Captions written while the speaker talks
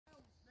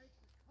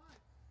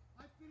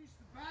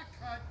back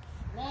cut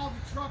while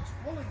the truck's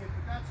pulling it,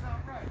 but that's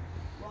not right.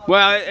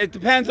 Well, it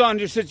depends on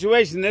your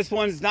situation. This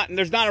one's not,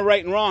 there's not a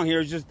right and wrong here.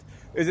 It's just,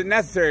 is it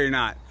necessary or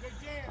not? Hey,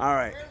 Dan, all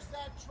right. Where's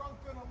that trunk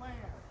gonna land?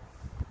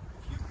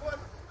 If you put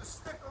a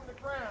stick on the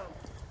ground.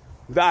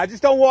 Nah,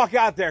 just don't walk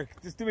out there.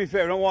 Just do me a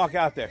favor, don't walk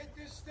out there. Hit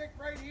this stick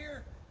right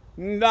here.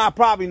 Nah,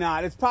 probably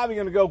not. It's probably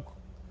gonna go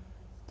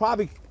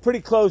probably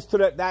pretty close to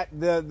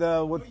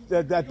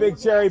that big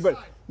cherry, but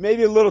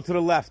maybe a little to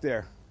the left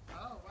there.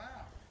 Oh, wow.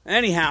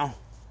 Anyhow,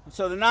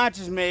 so the notch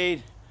is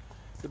made.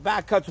 The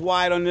back cut's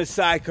wide on this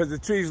side because the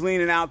tree's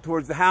leaning out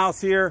towards the house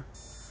here.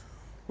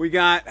 We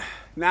got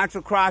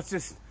natural crotch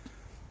just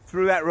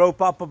threw that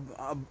rope up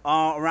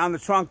around the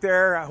trunk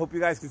there. I hope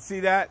you guys can see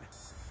that.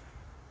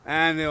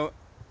 And the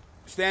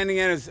standing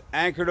end is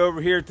anchored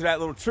over here to that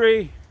little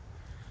tree.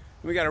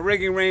 We got a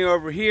rigging ring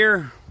over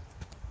here.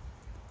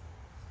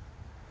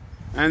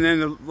 And then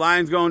the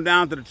line's going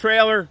down to the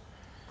trailer.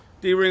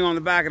 D-ring on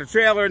the back of the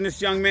trailer. And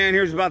this young man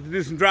here is about to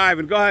do some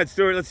driving. Go ahead,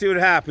 Stuart. Let's see what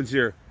happens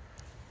here.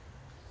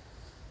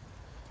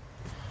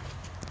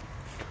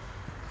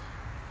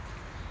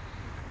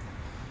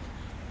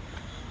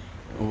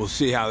 We'll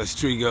see how this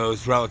tree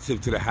goes relative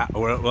to the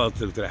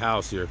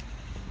house here.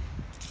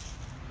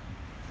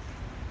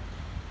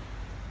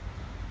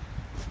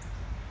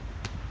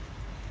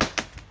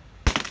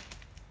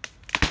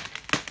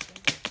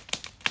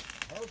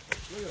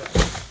 Perfect. Look at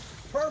that.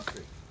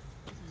 Perfect.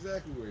 That's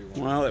exactly where you want.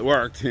 Well, it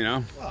worked, you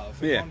know. Well,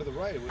 if it gone to the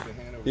right, it would have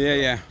hand over.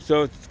 Yeah.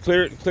 So it's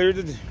cleared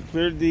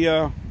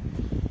the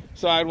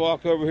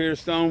sidewalk over here,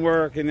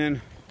 stonework, and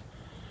then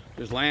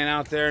just laying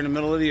out there in the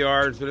middle of the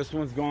yard. So this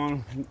one's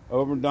gone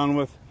over and done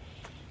with.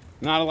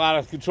 Not a lot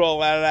of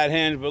control out of that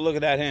hinge, but look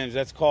at that hinge.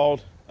 That's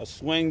called a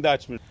swing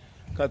Dutchman.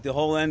 Cut the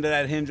whole end of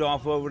that hinge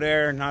off over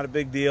there. Not a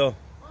big deal.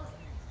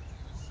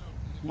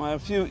 Well, a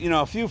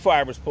few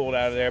fibers pulled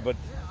out of there, but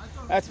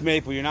that's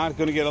maple. You're not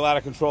going to get a lot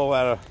of control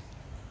out of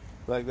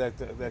like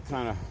that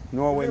kind of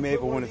Norway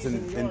maple when it's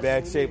in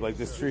bad shape like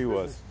this tree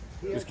was.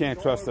 You just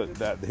can't trust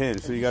that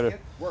hinge. So you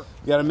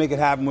gotta make it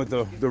happen with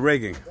the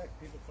rigging.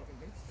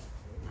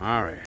 All right.